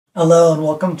Hello and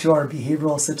welcome to our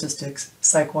Behavioral Statistics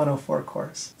Psych 104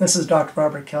 course. This is Dr.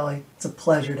 Robert Kelly. It's a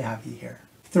pleasure to have you here.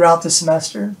 Throughout the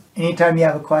semester, anytime you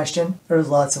have a question, there's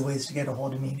lots of ways to get a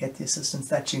hold of me and get the assistance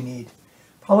that you need.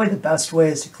 Probably the best way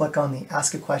is to click on the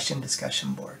Ask a Question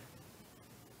discussion board.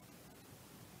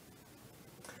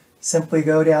 Simply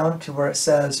go down to where it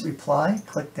says Reply,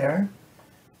 click there,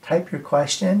 type your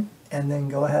question, and then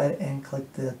go ahead and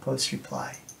click the Post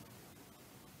Reply.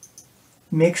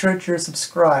 Make sure that you're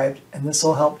subscribed, and this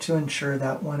will help to ensure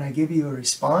that when I give you a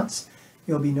response,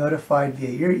 you'll be notified via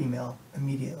your email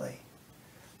immediately.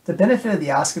 The benefit of the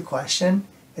Ask a Question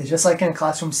is just like in a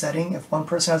classroom setting, if one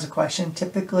person has a question,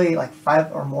 typically like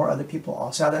 5 or more other people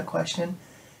also have that question.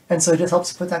 And so it just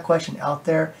helps put that question out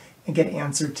there and get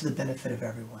answered to the benefit of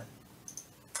everyone.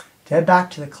 To head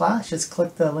back to the class, just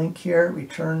click the link here,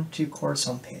 return to course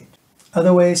homepage.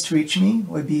 Other ways to reach me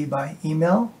would be by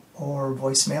email or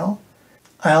voicemail.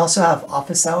 I also have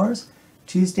office hours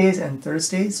Tuesdays and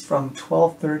Thursdays from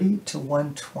 12:30 to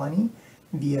 1:20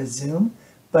 via Zoom.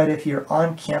 But if you're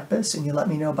on campus and you let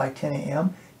me know by 10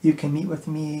 a.m., you can meet with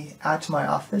me at my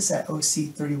office at OC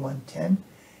 3110.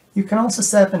 You can also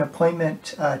set up an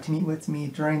appointment to meet with me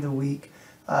during the week,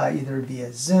 either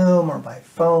via Zoom or by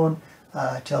phone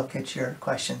to help get your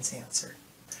questions answered.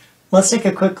 Let's take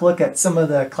a quick look at some of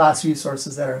the class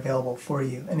resources that are available for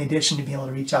you, in addition to being able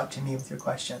to reach out to me with your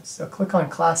questions. So click on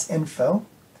Class Info.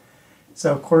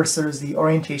 So of course there's the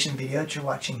orientation video that you're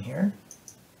watching here.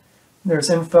 There's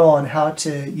info on how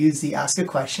to use the Ask a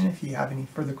Question if you have any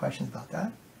further questions about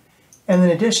that. And in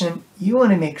addition, you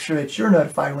want to make sure that you're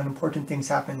notified when important things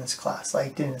happen in this class,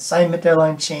 like did an assignment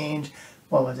deadline change,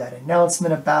 what was that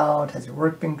announcement about, has your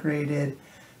work been graded,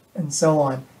 and so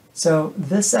on. So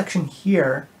this section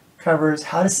here covers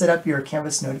how to set up your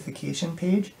Canvas notification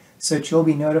page so that you'll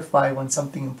be notified when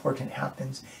something important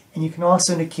happens. And you can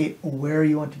also indicate where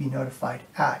you want to be notified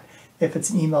at. If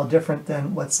it's an email different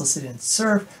than what's listed in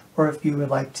SURF, or if you would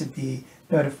like to be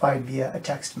notified via a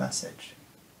text message.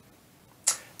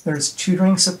 There's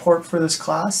tutoring support for this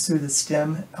class through the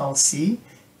STEM LC,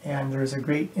 and there's a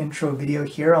great intro video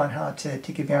here on how to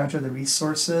take advantage of the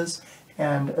resources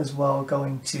and as well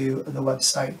going to the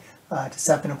website to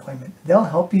set up an appointment. They'll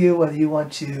help you whether you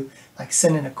want to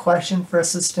send in a question for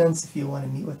assistance, if you want to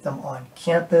meet with them on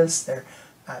campus. They're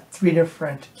at 3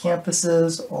 different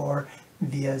campuses or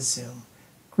via Zoom.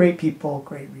 Great people,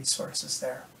 great resources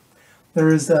there. There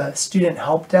is the student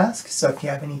help desk, so if you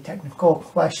have any technical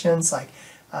questions like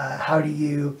how do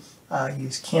you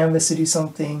use Canvas to do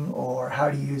something, or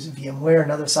how to use VMware,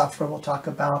 another software we'll talk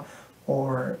about,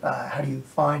 or how do you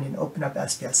find and open up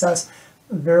SPSS,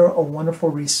 they're a wonderful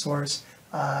resource.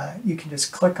 You can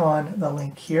just click on the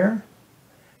link here.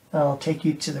 That'll take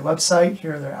you to the website.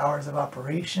 Here are their hours of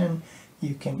operation.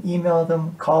 You can email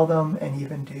them, call them, and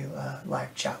even do a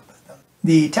live chat with them.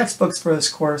 The textbooks for this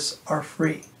course are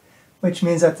free, which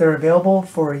means that they're available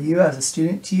for you as a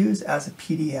student to use as a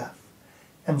PDF.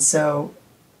 And so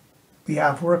we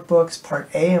have workbooks Part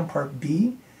A and Part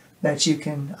B that you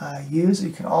can use.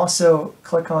 You can also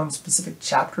click on specific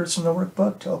chapters from the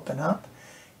workbook to open up.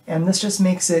 And this just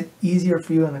makes it easier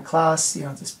for you in the class. You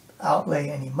don't have to outlay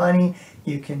any money.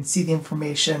 You can see the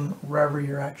information wherever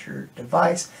you're at your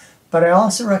device. But I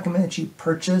also recommend that you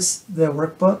purchase the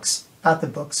workbooks at the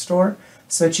bookstore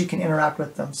so that you can interact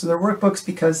with them. So they're workbooks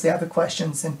because they have the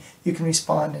questions and you can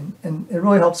respond, and it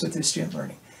really helps with your student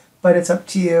learning. But it's up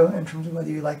to you in terms of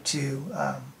whether you like to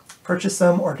purchase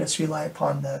them or just rely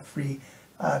upon the free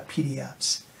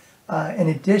PDFs. In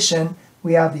addition,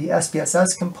 we have the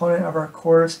SPSS component of our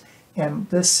course, and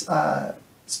this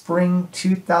spring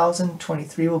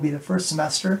 2023 will be the first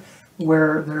semester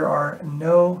where there are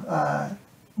no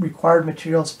required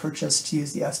materials purchased to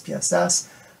use the SPSS.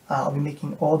 I'll be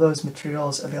making all those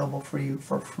materials available for you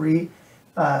for free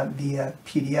via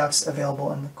PDFs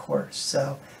available in the course.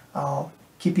 So I'll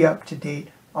keep you up to date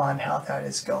on how that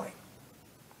is going.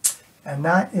 And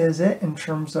that is it in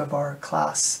terms of our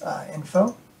class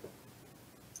info.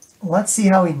 Let's see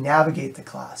how we navigate the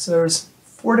class. So there's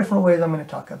 4 different ways I'm going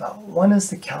to talk about. One is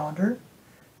the calendar,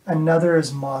 another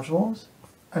is modules,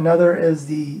 another is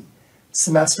the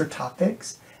semester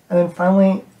topics, and then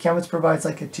finally Canvas provides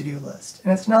like a to-do list.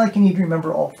 And it's not like you need to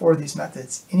remember all 4 of these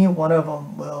methods. Any one of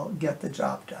them will get the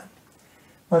job done.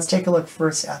 Let's take a look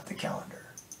first at the calendar.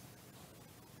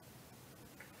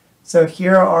 So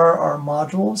here are our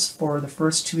modules for the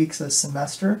first 2 weeks of the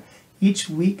semester. Each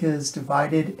week is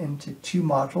divided into 2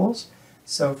 modules.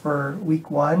 So for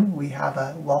week 1, we have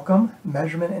a welcome,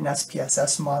 measurement, and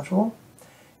SPSS module,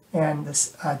 and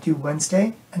this due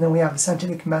Wednesday. And then we have a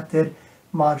scientific method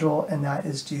module, and that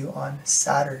is due on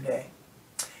Saturday.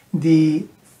 The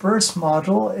first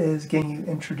module is getting you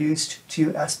introduced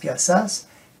to SPSS,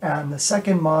 and the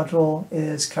second module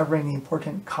is covering the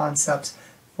important concepts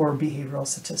for behavioral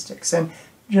statistics. And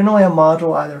generally a module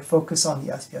will either focus on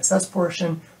the SPSS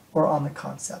portion or on the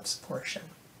concepts portion.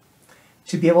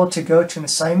 To be able to go to an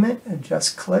assignment,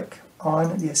 just click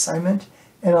on the assignment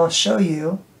and it'll show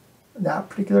you that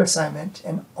particular assignment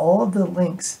and all of the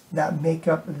links that make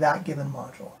up that given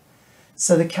module.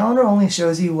 So the calendar only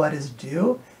shows you what is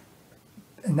due,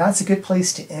 and that's a good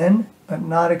place to end, but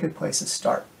not a good place to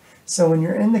start. So when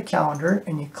you're in the calendar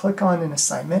and you click on an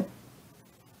assignment,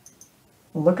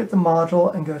 look at the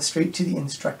module and go straight to the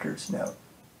instructor's note.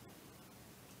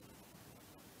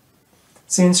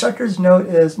 So the instructor's note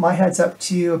is my heads up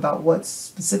to you about what's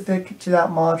specific to that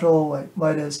module,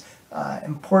 what is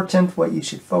important, what you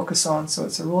should focus on. So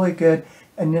it's a really good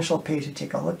initial page to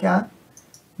take a look at.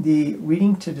 The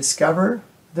reading to discover,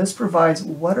 this provides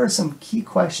what are some key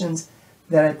questions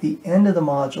that at the end of the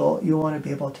module you'll want to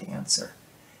be able to answer.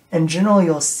 And generally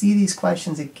you'll see these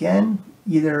questions again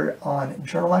either on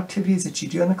journal activities that you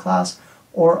do in the class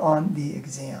or on the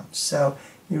exams. So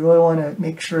you really want to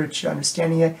make sure that you're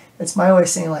understanding it. It's my way of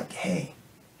saying like, hey,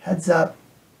 heads up,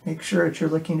 make sure that you're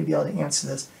looking to be able to answer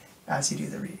this as you do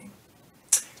the reading.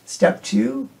 Step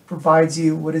 2 provides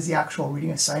you what is the actual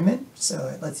reading assignment. So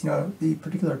it lets you know the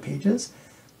particular pages,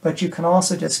 but you can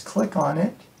also just click on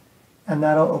it and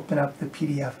that'll open up the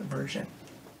PDF version.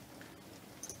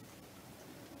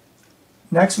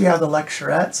 Next we have the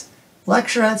lecturettes.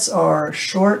 Lecturettes are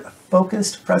short,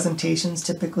 focused presentations,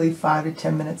 typically 5 to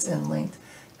 10 minutes in length,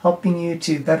 helping you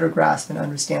to better grasp and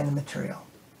understand the material.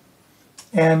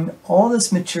 And all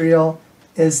this material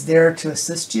is there to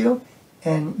assist you,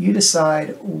 and you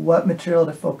decide what material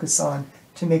to focus on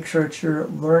to make sure that you're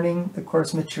learning the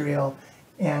course material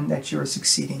and that you're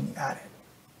succeeding at it.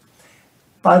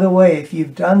 By the way, if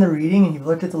you've done the reading and you've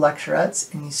looked at the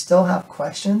lecturettes and you still have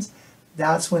questions,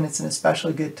 that's when it's an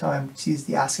especially good time to use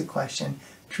the Ask a Question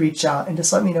to reach out and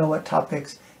just let me know what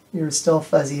topics you're still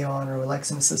fuzzy on or would like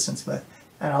some assistance with,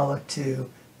 and I'll look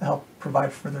to help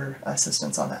provide further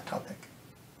assistance on that topic.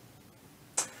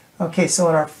 Okay, so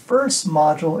in our first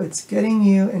module, it's getting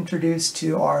you introduced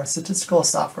to our statistical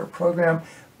software program,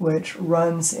 which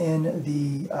runs in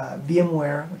the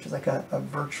VMware, which is like a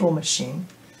virtual machine.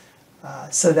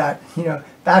 So that, you know,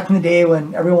 back in the day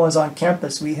when everyone was on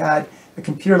campus, we had a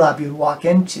computer lab you would walk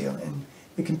into, and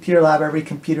the computer lab, every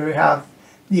computer would have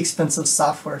the expensive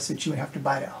software so that you would have to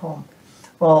buy it at home.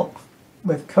 Well,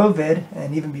 with COVID,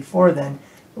 and even before then,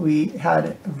 we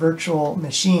had virtual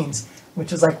machines,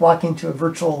 which is like walking to a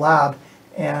virtual lab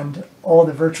and all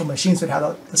the virtual machines would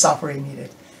have the software you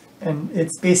needed. And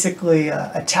it's basically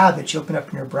a tab that you open up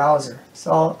in your browser.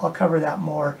 So I'll cover that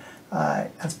more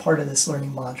as part of this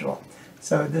learning module.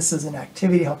 So this is an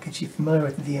activity to help get you familiar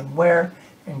with VMware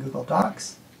and Google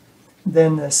Docs.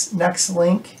 Then this next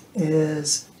link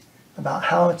is about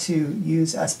how to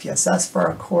use SPSS for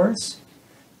our course.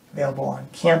 Available on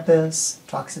campus,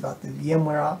 talks about the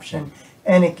VMware option,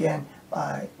 and again,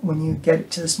 when you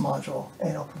get to this module,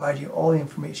 it'll provide you all the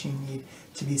information you need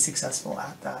to be successful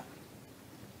at that.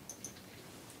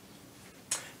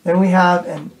 Then we have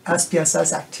an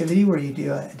SPSS activity where you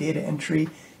do a data entry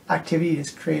activity. You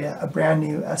just create a brand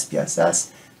new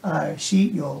SPSS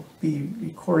sheet. You'll be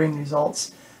recording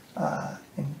results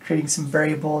and creating some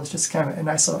variables, just kind of a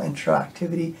nice little intro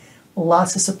activity.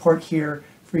 Lots of support here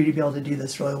for you to be able to do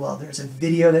this really well. There's a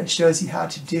video that shows you how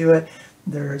to do it.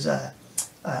 There's a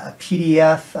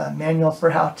PDF manual for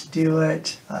how to do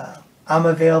it. I'm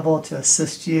available to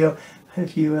assist you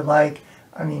if you would like.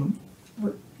 I mean,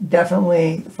 we're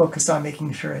definitely focused on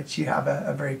making sure that you have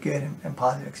a very good and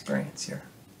positive experience here.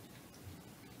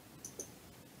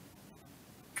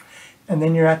 And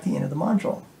then you're at the end of the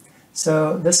module.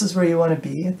 So this is where you want to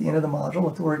be at the end of the module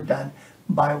with the work done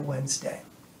by Wednesday.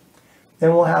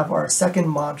 Then we'll have our second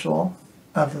module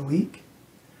of the week.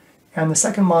 And the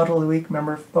second module of the week,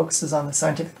 remember, focuses on the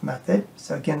scientific method.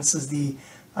 So again, this is the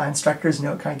instructor's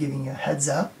note kind of giving you a heads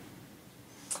up.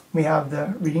 We have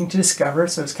the reading to discover,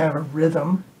 so it's kind of a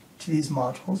rhythm to these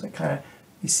modules. It kind of,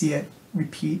 you see it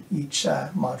repeat each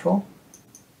module.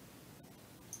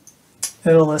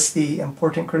 It'll list the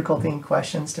important critical thinking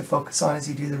questions to focus on as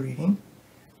you do the reading.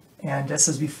 And just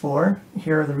as before,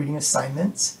 here are the reading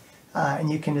assignments. And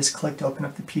you can just click to open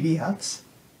up the PDFs.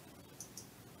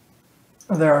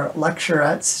 There are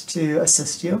lecturettes to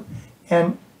assist you.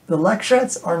 And the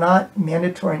lecturettes are not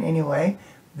mandatory in any way.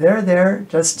 They're there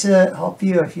just to help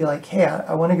you if you're like, hey,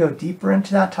 I want to go deeper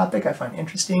into that topic I find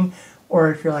interesting.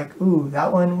 Or if you're like, ooh,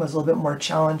 that one was a little bit more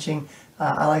challenging.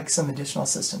 I like some additional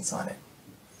assistance on it.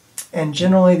 And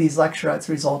generally these lecturettes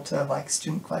result of like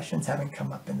student questions having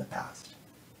come up in the past.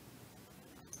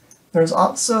 There's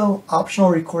also optional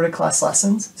recorded class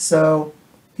lessons. So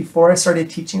before I started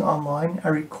teaching online, I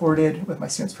recorded, with my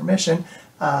students' permission,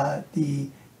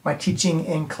 my teaching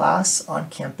in class on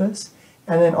campus.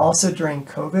 And then also during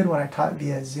COVID, when I taught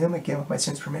via Zoom, again with my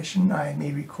students' permission, I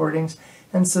made recordings.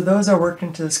 And so those are worked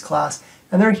into this class,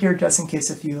 and they're here just in case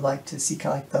if you like to see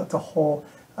kind of like the whole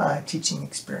teaching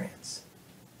experience.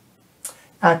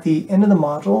 At the end of the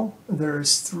module,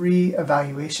 there's 3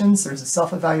 evaluations. There's a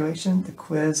self-evaluation, the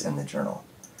quiz, and the journal.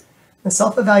 The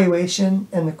self-evaluation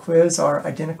and the quiz are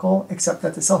identical, except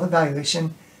that the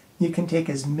self-evaluation you can take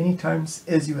as many times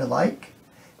as you would like.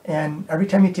 And every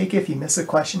time you take it, if you miss a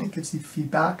question, it gives you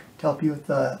feedback to help you with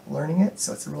learning it.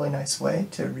 So it's a really nice way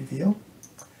to review.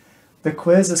 The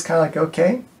quiz is kind of like,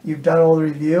 okay, you've done all the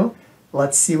review,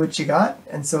 let's see what you got.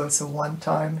 And so it's a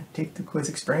one-time take the quiz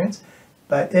experience.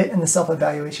 But it and the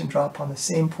self-evaluation draw upon the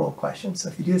same pool of questions. So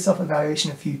if you do the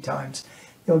self-evaluation a few times,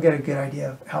 you'll get a good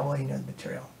idea of how well you know the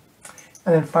material.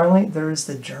 And then finally, there is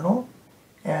the journal.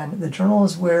 And the journal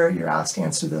is where you're asked to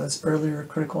answer those earlier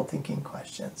critical thinking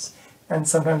questions. And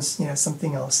sometimes,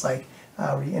 something else like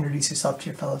where you introduce yourself to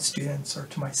your fellow students or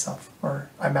to myself, or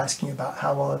I'm asking you about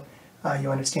how well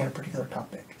you understand a particular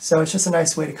topic. So it's just a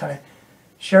nice way to kind of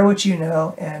share what you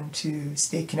know and to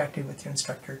stay connected with your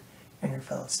instructor and your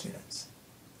fellow students.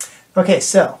 Okay,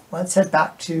 so let's head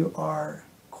back to our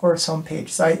course homepage.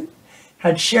 So I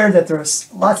had shared that there was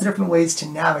lots of different ways to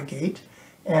navigate,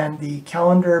 and the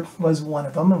calendar was one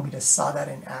of them, and we just saw that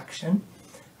in action.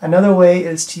 Another way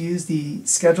is to use the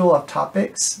schedule of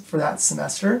topics for that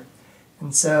semester.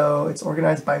 And so it's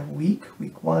organized by week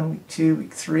 1, week 2,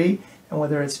 week 3, and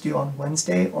whether it's due on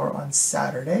Wednesday or on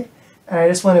Saturday. And I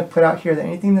just want to put out here that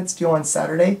anything that's due on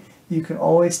Saturday, you can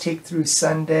always take through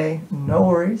Sunday, no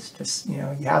worries. Just, you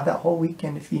have that whole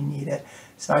weekend if you need it.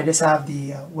 So I just have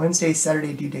the Wednesday,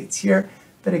 Saturday due dates here.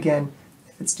 But again,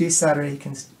 if it's due Saturday, you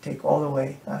can take all the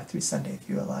way through Sunday if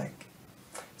you would like.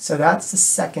 So that's the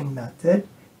second method.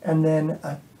 And then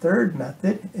a third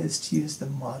method is to use the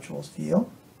modules view.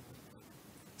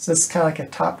 So it's kind of like a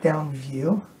top-down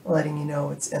view, letting you know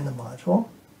what's in the module.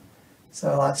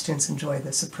 So a lot of students enjoy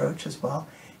this approach as well.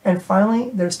 And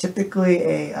finally, there's typically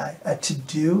a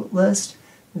to-do list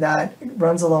that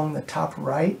runs along the top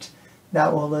right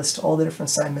that will list all the different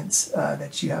assignments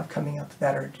that you have coming up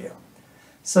that are due.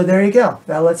 So there you go.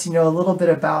 That lets you know a little bit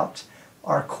about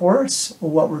our course,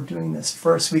 what we're doing this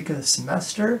first week of the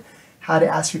semester, how to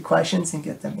ask your questions and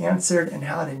get them answered, and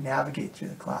how to navigate through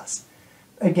the class.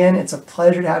 Again, it's a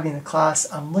pleasure to have you in the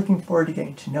class. I'm looking forward to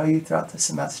getting to know you throughout the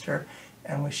semester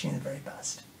and wishing you the very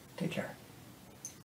best. Take care.